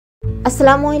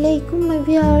আসসালামু আলাইকুম মাই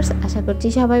ভিউয়ার্স, আশা করছি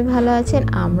সবাই ভালো আছেন।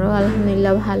 আমরাও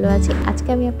আলহামদুলিল্লাহ ভালো আছি। আজকে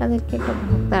আমি আপনাদেরকে একটা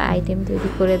ভর্তার আইটেম তৈরি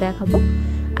করে দেখাবো,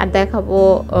 আর দেখাবো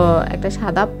একটা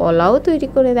সাদা পোলাও তৈরি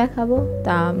করে দেখাবো।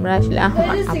 তা আমরা আসলে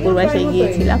আমার আপুর বাসায়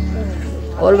গিয়েছিলাম,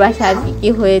 ওর বাসায় আর কি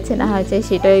হয়েছে না হয়েছে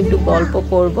সেটাও একটু গল্প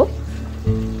করব।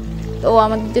 তো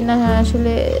আমাদের জন্য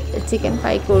আসলে চিকেন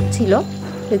ফ্রাই করছিল,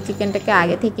 তো চিকেনটাকে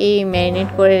আগে থেকেই ম্যারিনেট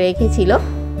করে রেখেছিল,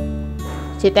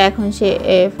 যেটা এখন সে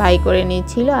ফ্রাই করে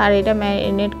নিচ্ছিল। আর এটা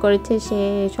ম্যারিনেট করেছে, সে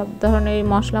সব ধরনের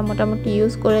মশলা মোটামুটি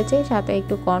ইউজ করেছে, সাথে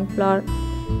একটু কর্নফ্লাওয়ার,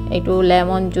 একটু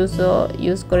লেমন জুসও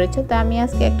ইউজ করেছে। তো আমি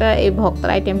আজকে একটা এই ভর্তার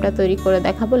আইটেমটা তৈরি করে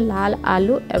দেখাবো লাল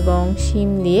আলু এবং শিম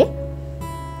দিয়ে।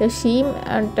 তো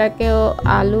শিমটাকেও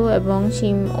আলু এবং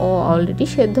শিম ও অলরেডি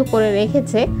সেদ্ধ করে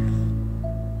রেখেছে,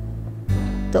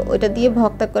 তো ওইটা দিয়ে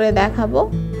ভর্তা করে দেখাবো।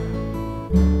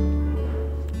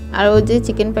 আর ও যে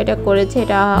চিকেন ফ্রাইটা করেছে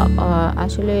এটা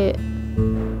আসলে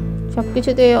সব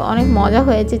কিছুতে অনেক মজা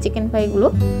হয়েছে চিকেন ফ্রাইগুলো।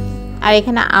 আর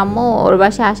এখানে আম্মু ওর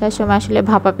বাসায় আসার সময় আসলে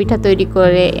ভাপা পিঠা তৈরি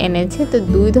করে এনেছে। তো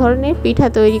দুই ধরনের পিঠা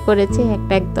তৈরি করেছে,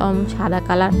 একটা একদম সাদা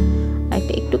কালার,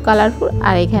 একটা একটু কালারফুল।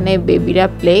 আর এখানে বেবিরা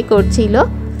প্লে করছিল।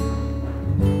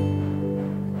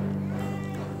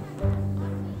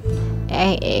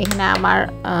 এখানে আমার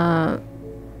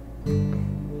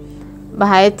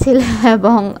ভাইয়ের ছেলে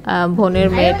এবং বোনের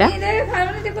মেয়েটা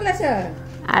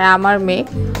আর আমার মেয়ে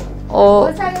ও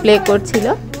প্লে করছিল।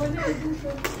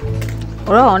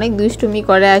 ওরা অনেক দুষ্টুমি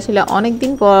করে, আসলে অনেক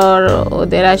দিন পর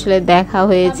ওদের আসলে দেখা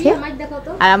হয়েছে।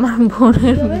 আর আমার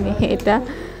বোনের মেয়েটা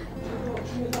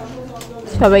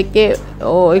সবাইকে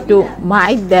ও একটু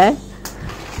মাইর দেয়,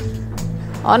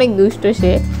 অনেক দুষ্ট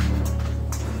সে।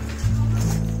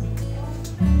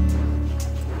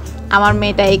 আমার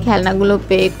মেয়েটা এই খেলনাগুলো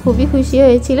পেয়ে খুবই খুশি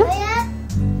হয়েছিল।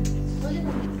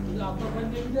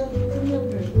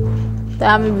 তো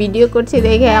আমি ভিডিও করছি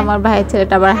দেখে আমার ভাইয়ের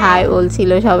ছেলেটা আবার হাই বলছিল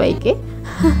সবাইকে।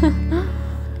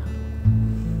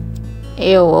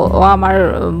 ও আমার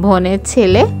বোনের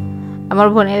ছেলে, আমার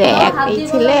বোনের একটাই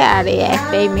ছেলে আর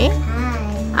একটাই মেয়ে।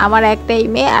 আমার একটাই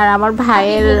মেয়ে আর আমার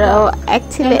ভাইয়ের এক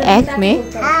ছেলে এক মেয়ে।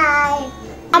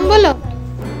 বলো,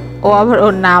 ও আবার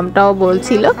ওর নামটাও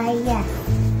বলছিল।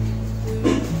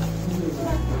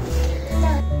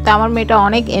 তো আমার মেয়েটা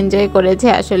অনেক এনজয় করেছে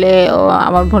আসলে। ও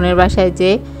আমার বোনের বাসায়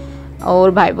যে ওর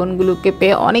ভাই বোনগুলোকে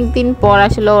পেয়ে অনেক দিন পর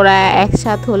আসলে ওরা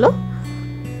একসাথে হলো,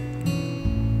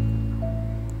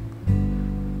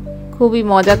 খুবই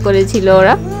মজা করেছিল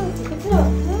ওরা।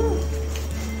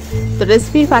 তো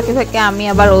রেসিপির ফাঁকে ফাঁকে আমি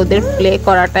আবার ওদের প্লে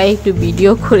করাটাই একটু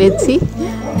ভিডিও করেছি।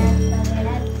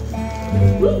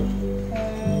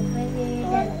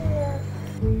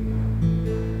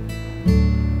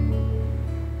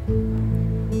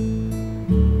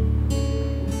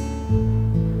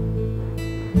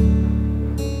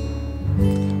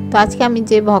 তো আজকে আমি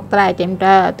যে ভর্তার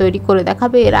আইটেমটা তৈরি করে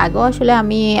দেখাবো, এর আগেও আসলে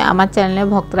আমি আমার চ্যানেলে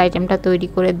ভর্তার আইটেমটা তৈরি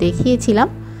করে দেখিয়েছিলাম।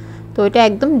 তো এটা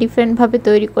একদম ডিফারেন্টভাবে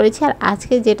তৈরি করেছি, আর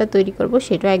আজকে যেটা তৈরি করব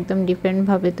সেটাও একদম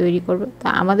ডিফারেন্টভাবে তৈরি করব। তো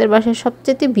আমাদের বাসার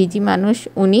সবচেয়ে বিজি মানুষ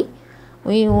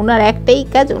ওনার একটাই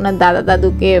কাজ, ওনার দাদা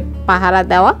দাদুকে পাহারা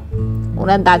দেওয়া।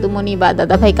 ওনার দাদুমণি বা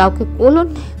দাদা ভাই কাউকে কোলো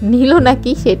নিল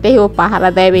নাকি সেটাই ও পাহারা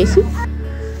দেয় বেশি।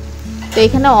 তো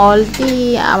এখানে অলরেডি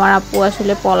আমার আপু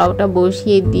আসলে পোলাওটা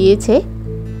বসিয়ে দিয়েছে।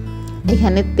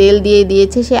 এখানে তেল দিয়ে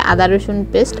দিয়েছে সে আদা রসুন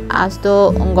পেস্ট, আস্ত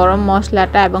গরম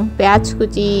মশলাটা এবং পেঁয়াজ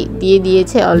কুচি দিয়ে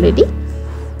দিয়েছে অলরেডি।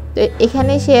 তো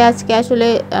এখানে সে আজকে আসলে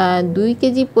 2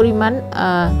 কেজি পরিমাণ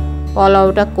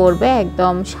পোলাওটা করবে,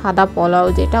 একদম সাদা পোলাও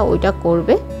যেটা ওইটা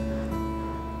করবে।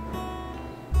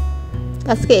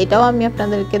 আজকে এটাও আমি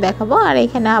আপনাদেরকে দেখাবো। আর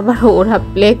এখানে আবার ওরা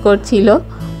প্লে করছিল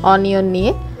অনিয়ন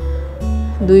নিয়ে,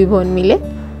 দুই বোন মিলে।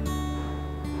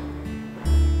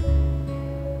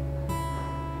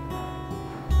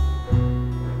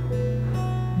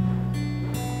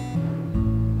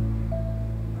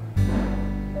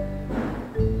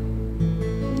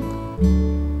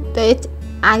 তো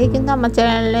আগে কিন্তু আমার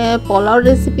চ্যানেলে পোলাও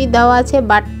রেসিপি দেওয়া আছে,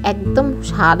 বাট একদম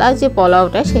সাদা যে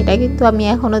পোলাওটা সেটা কিন্তু আমি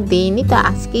এখনও দিইনি। তো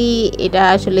আজকেই এটা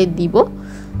আসলে দিব।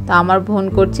 তো আমার বোন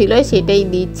করছিল সেটাই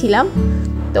দিচ্ছিলাম।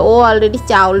 তো ও অলরেডি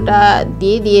চাউলটা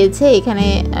দিয়ে দিয়েছে। এখানে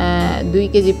 2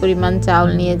 কেজি পরিমাণ চাউল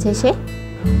নিয়েছে সে।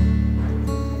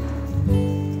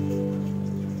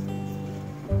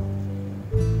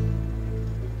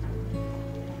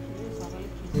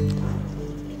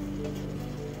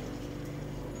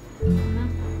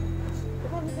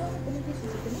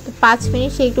 তো 5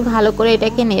 মিনিট সে একটু ভালো করে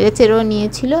এটাকে নেড়ে চেড়েও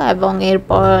নিয়েছিল এবং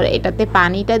এরপর এটাতে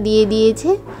পানিটা দিয়ে দিয়েছে।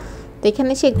 তো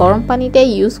এখানে সে গরম পানিটাই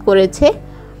ইউজ করেছে।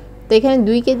 তো এখানে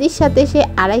 2 কেজির সাথে সে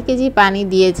 2.5 কেজি পানি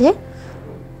দিয়েছে।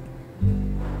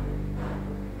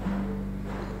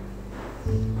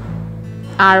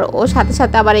 আর ও সাথে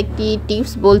সাথে আবার একটি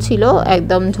টিপস বলছিল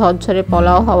একদম ঝরঝরে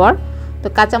পোলাও হওয়ার। তো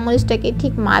কাঁচামরিচটাকে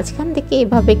ঠিক মাঝখান থেকে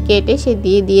এভাবে কেটে সে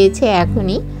দিয়ে দিয়েছে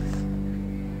এখনই।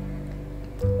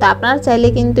 তা আপনারা চাইলে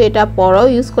কিন্তু এটা পরেও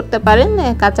ইউজ করতে পারেন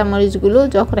কাঁচামরিচগুলো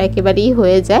যখন একেবারেই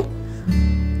হয়ে যায়।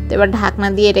 তো এবার ঢাকনা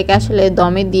দিয়ে এটাকে আসলে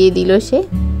দমে দিয়ে দিল সে।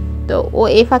 তো ও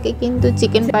এ ফাঁকে কিন্তু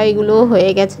চিকেন পাইগুলো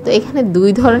হয়ে গেছে। তো এখানে দুই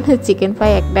ধরনের চিকেন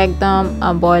পাই, একটা একদম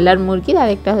ব্রয়লার মুরগির আর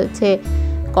একটা হচ্ছে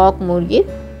কক মুরগির।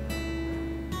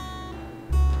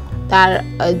 তার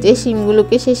যে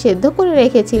শিমগুলোকে সে সেদ্ধ করে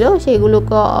রেখেছিল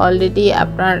সেগুলোকে অলরেডি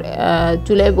আপনার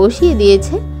চুলায় বসিয়ে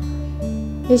দিয়েছে।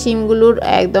 সেই শিমগুলোর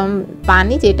একদম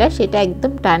পানি যেটা সেটা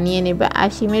একদম টানিয়ে নেবে। আর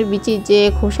শিমের বিচির যে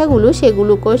খোসাগুলো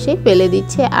সেগুলোকেও সে ফেলে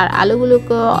দিচ্ছে, আর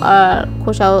আলুগুলোকেও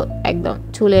খোসাও একদম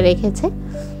ছুলে রেখেছে।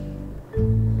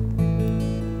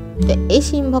 তো এই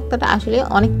শিম ভর্তাটা আসলে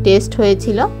অনেক টেস্ট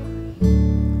হয়েছিল।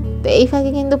 তো এই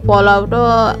ফাঁকে কিন্তু পোলাওটা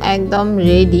একদম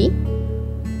রেডি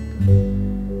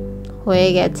হয়ে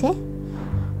গেছে।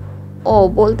 ও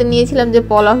বলতে নিয়েছিলাম যে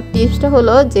পোলাও টিপসটা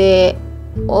হলো যে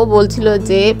ও বলছিল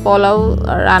যে পোলাও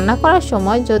রান্না করার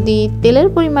সময় যদি তেলের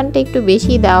পরিমাণটা একটু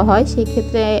বেশি দেওয়া হয়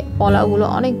সেক্ষেত্রে পোলাওগুলো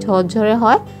অনেক ঝরঝরে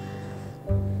হয়।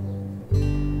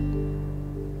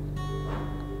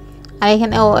 আর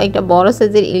এখানে ও একটা বড়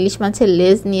সাইজের ইলিশ মাছের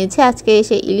লেজ নিয়েছে। আজকে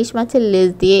এসে ইলিশ মাছের লেজ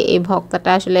দিয়ে এই ভর্তাটা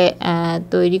আসলে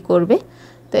তৈরি করবে।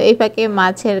 তো এই ফাঁকে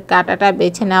মাছের কাঁটাটা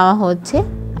বেছে নেওয়া হচ্ছে।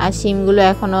 আর শিমগুলো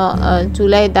এখনও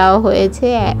চুলায় দেওয়া হয়েছে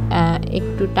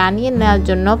একটু টানিয়ে নেওয়ার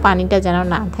জন্য, পানিটা যেন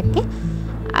না থাকে।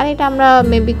 আর এটা আমরা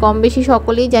মেবি কম বেশি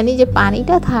সকলেই জানি যে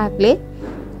পানিটা থাকলে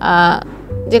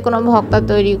যে কোনো ভর্তা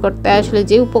তৈরি করতে আসলে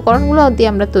যে উপকরণগুলো দিয়ে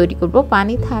আমরা তৈরি করব,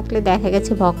 পানি থাকলে দেখা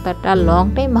গেছে ভর্তাটা লং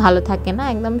টাইম ভালো থাকে না,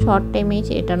 একদম শর্ট টাইমেই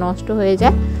এটা নষ্ট হয়ে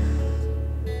যায়।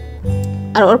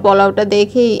 আর ওর পোলাওটা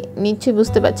দেখেই নিশ্চয়ই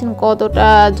বুঝতে পারছেন কতটা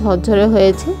ঝরঝরে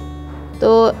হয়েছে।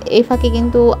 তো এই ফাঁকে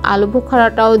কিন্তু আলু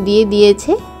বোখারাটাও দিয়ে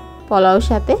দিয়েছে পোলাওর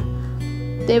সাথে।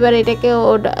 তো এবার এটাকে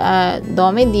ও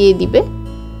দমে দিয়ে দিবে।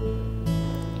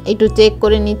 একটু চেক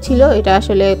করে নিচ্ছিল এটা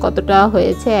আসলে কতটা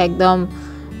হয়েছে, একদম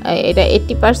এটা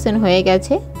 80% হয়ে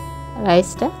গেছে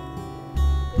রাইসটা।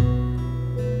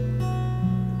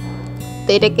 তো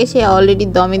এটাকে সে অলরেডি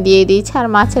দমে দিয়ে দিয়েছে। আর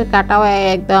মাছের কাটাও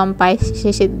একদম পায়ের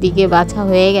শেষের দিকে বাছা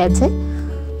হয়ে গেছে।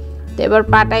 তো এবার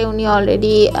পাটায় উনি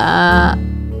অলরেডি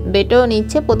বেটেও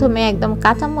নিচ্ছে। প্রথমে একদম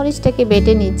কাঁচামরিচটাকে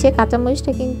বেটে নিচ্ছে।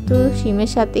 কাঁচামরিচটা কিন্তু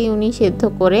শিমের সাথেই উনি সেদ্ধ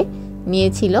করে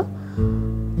নিয়েছিল।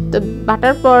 তো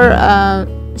বাটার পর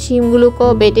শিমগুলোকেও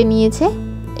বেটে নিয়েছে।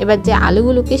 এবার যে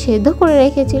আলুগুলোকে সেদ্ধ করে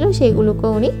রেখেছিল সেগুলোকে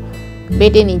উনি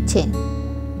বেটে নিচ্ছে।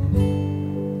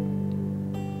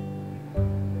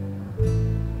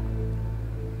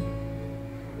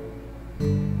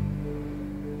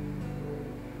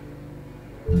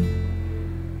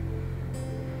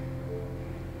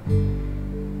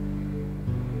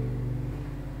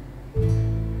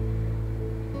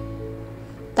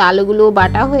 আলুগুলো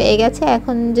বাটা হয়ে গেছে।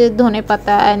 এখন যে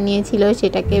ধনেপাতা নিয়েছিল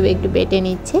সেটাকে একটু বেটে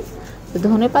নিচ্ছে। তো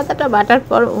ধনেপাতাটা বাটার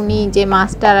পর উনি যে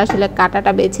মাছটার আসলে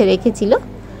কাঁটাটা বেছে রেখেছিল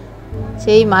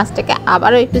সেই মাছটাকে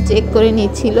আবারও একটু চেক করে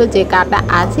নিচ্ছিল যে কাঁটা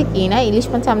আছে কি না। ইলিশ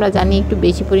মাছ আমরা জানি একটু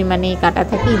বেশি পরিমাণে কাঁটা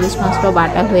থাকে। ইলিশ মাছটাও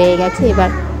বাটা হয়ে গেছে। এবার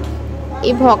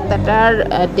এই ভর্তাটার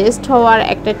টেস্ট হওয়ার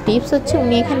একটা টিপস হচ্ছে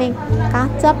উনি এখানে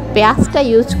কাঁচা পেঁয়াজটা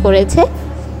ইউজ করেছে।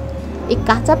 এই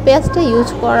কাঁচা পেঁয়াজটা ইউজ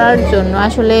করার জন্য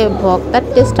আসলে ভর্তার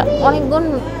টেস্টটা অনেক গুণ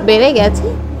বেড়ে গেছে।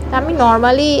 আমি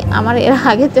নর্মালি আমার এর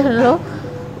আগে ছিল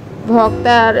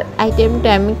ভর্তার আইটেমটা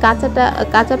আমি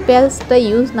কাঁচা পেঁয়াজটা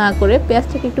ইউজ না করে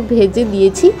পেঁয়াজটাকে একটু ভেজে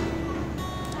দিয়েছি।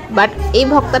 বাট এই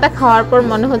ভর্তাটা খাওয়ার পর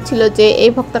মনে হচ্ছিল যে এই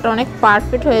ভর্তাটা অনেক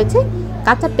পারফেক্ট হয়েছে।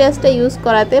 কাঁচা পেঁয়াজটা ইউজ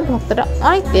করাতে ভর্তাটা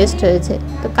অনেক টেস্ট হয়েছে।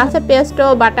 তো কাঁচা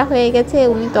পেঁয়াজটাও বাটা হয়ে গেছে,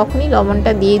 উনি তখনই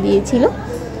লবণটা দিয়ে দিয়েছিল।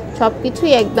 সব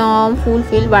কিছুই একদম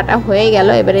ফুলফিল বাটা হয়ে গেল।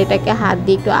 এবার এটাকে হাত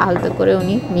দিয়ে একটু আলতো করে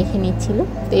উনি মেখে নিচ্ছিল।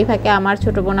 তো এই ফাঁকে আমার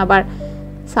ছোটো বোন আবার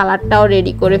সালাডটাও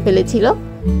রেডি করে ফেলেছিল।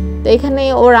 তো এখানে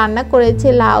ও রান্না করেছে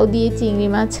লাউ দিয়ে চিংড়ি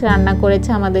মাছ রান্না করেছে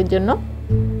আমাদের জন্য।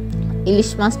 ইলিশ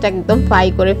মাছটা একদম ফ্রাই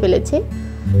করে ফেলেছে।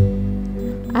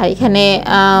 আর এখানে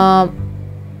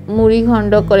মুড়ি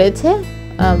ঘণ্ট করেছে,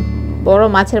 বড়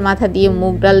মাছের মাথা দিয়ে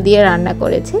মুগ ডাল দিয়ে রান্না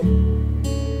করেছে।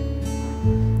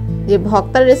 যে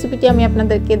ভর্তার রেসিপিটি আমি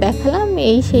আপনাদেরকে দেখালাম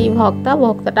এই সেই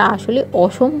ভর্তাটা আসলে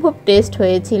অসম্ভব টেস্ট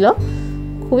হয়েছিল।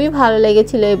 খুবই ভালো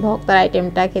লেগেছিল এই ভর্তার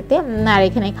আইটেমটা খেতে। আর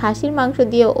এখানে খাসির মাংস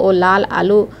দিয়ে ও লাল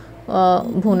আলু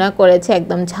ভুনা করেছে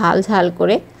একদম ঝাল ঝাল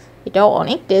করে, এটাও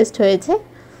অনেক টেস্ট হয়েছে।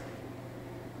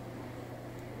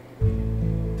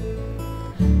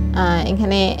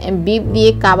 এখানে বিফ দিয়ে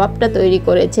কাবাবটা তৈরি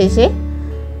করেছে সে।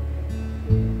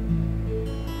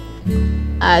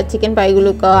 আর চিকেন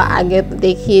পাইগুলোকে আগে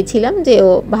দেখিয়েছিলাম যে ও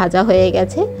ভাজা হয়ে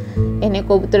গেছে। এনে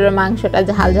কবুতরের মাংসটা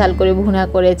ঝাল ঝাল করে ভুনা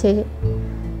করেছে।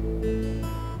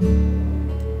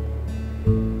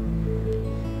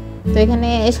 তো এখানে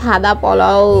সাদা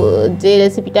পোলাও যে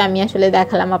রেসিপিটা আমি আসলে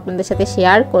দেখালাম আপনাদের সাথে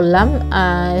শেয়ার করলাম,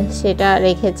 সেটা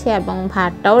রেখেছে এবং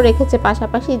ভাতটাও রেখেছে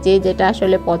পাশাপাশি, যে যেটা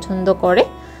আসলে পছন্দ করে।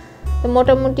 তো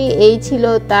মোটামুটি এই ছিল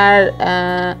তার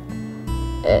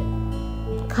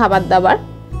খাবার দাবার।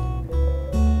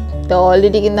 তো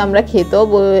অলরেডি কিন্তু আমরা খেতেও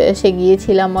বসে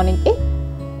গিয়েছিলাম অনেকে।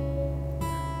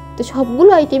 তো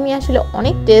সবগুলো আইটেমই আসলে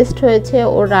অনেক টেস্ট হয়েছে,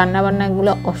 ওর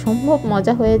রান্নাবান্নাগুলো অসম্ভব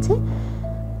মজা হয়েছে।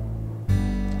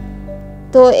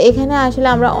 তো এখানে আসলে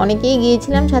আমরা অনেকেই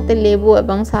গিয়েছিলাম, সাথে লেবু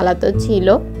এবং সালাদও ছিল।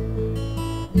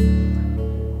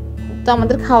 তো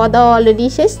আমাদের খাওয়া দাওয়া অলরেডি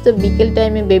শেষ। তো বিকেল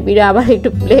টাইমে বেবিরা আবার একটু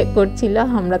প্লে করছিল,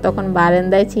 আমরা তখন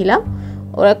বারান্দায় ছিলাম।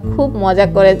 ওরা খুব মজা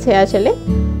করেছে আসলে।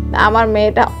 আমার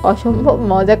মেয়েটা অসম্ভব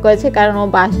মজা করেছে, কারণ ও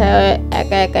বাসায়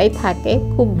একা একাই থাকে,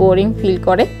 খুব বোরিং ফিল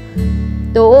করে।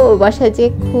 তো ও বাসায় যে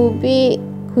খুবই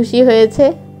খুশি হয়েছে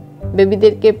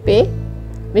বেবিদেরকে পেয়ে।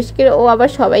 বিশেষ করে ও আবার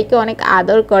সবাইকে অনেক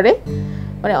আদর করে,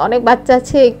 মানে অনেক বাচ্চা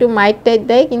আছে একটু মাইট টাইট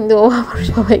দেয়, কিন্তু ও আবার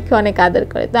সবাইকে অনেক আদর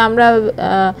করে। তো আমরা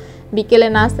বিকেলে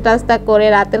নাস্তা টাস্তা করে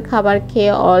রাতের খাবার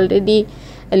খেয়ে অলরেডি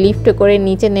লিফটে করে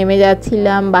নিচে নেমে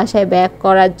যাচ্ছিলাম বাসায় ব্যাক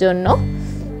করার জন্য।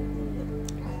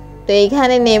 তো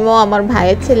এইখানে নেমেও আমার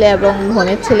ভাইয়ের ছেলে এবং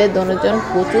বোনের ছেলে দুজন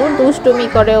প্রচুর দুষ্টুমি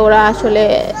করে। ওরা আসলে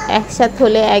একসাথে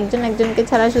হলে একজন একজনকে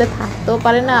ছাড়া আসলে থাকতেও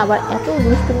পারে না, আবার এত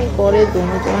দুষ্টুমি করে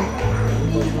দুজন।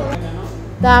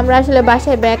 তো আমরা আসলে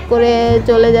বাসায় ব্যাক করে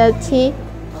চলে যাচ্ছি,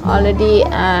 অলরেডি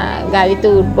গাড়িতে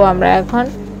উঠবো আমরা এখন।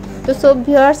 তো সব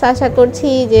ভিউয়ার্স, আশা করছি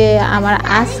যে আমার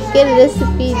আজকের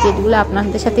রেসিপি যেগুলো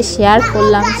আপনাদের সাথে শেয়ার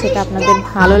করলাম সেটা আপনাদের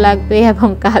ভালো লাগবে এবং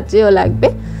কাজেও লাগবে।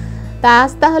 তা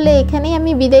আজ তাহলে এখানেই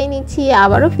আমি বিদায় নিচ্ছি,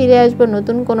 আবারও ফিরে আসবো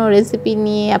নতুন কোনো রেসিপি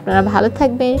নিয়ে। আপনারা ভালো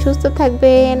থাকবেন, সুস্থ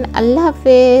থাকবেন, আল্লাহ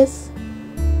হাফেজ।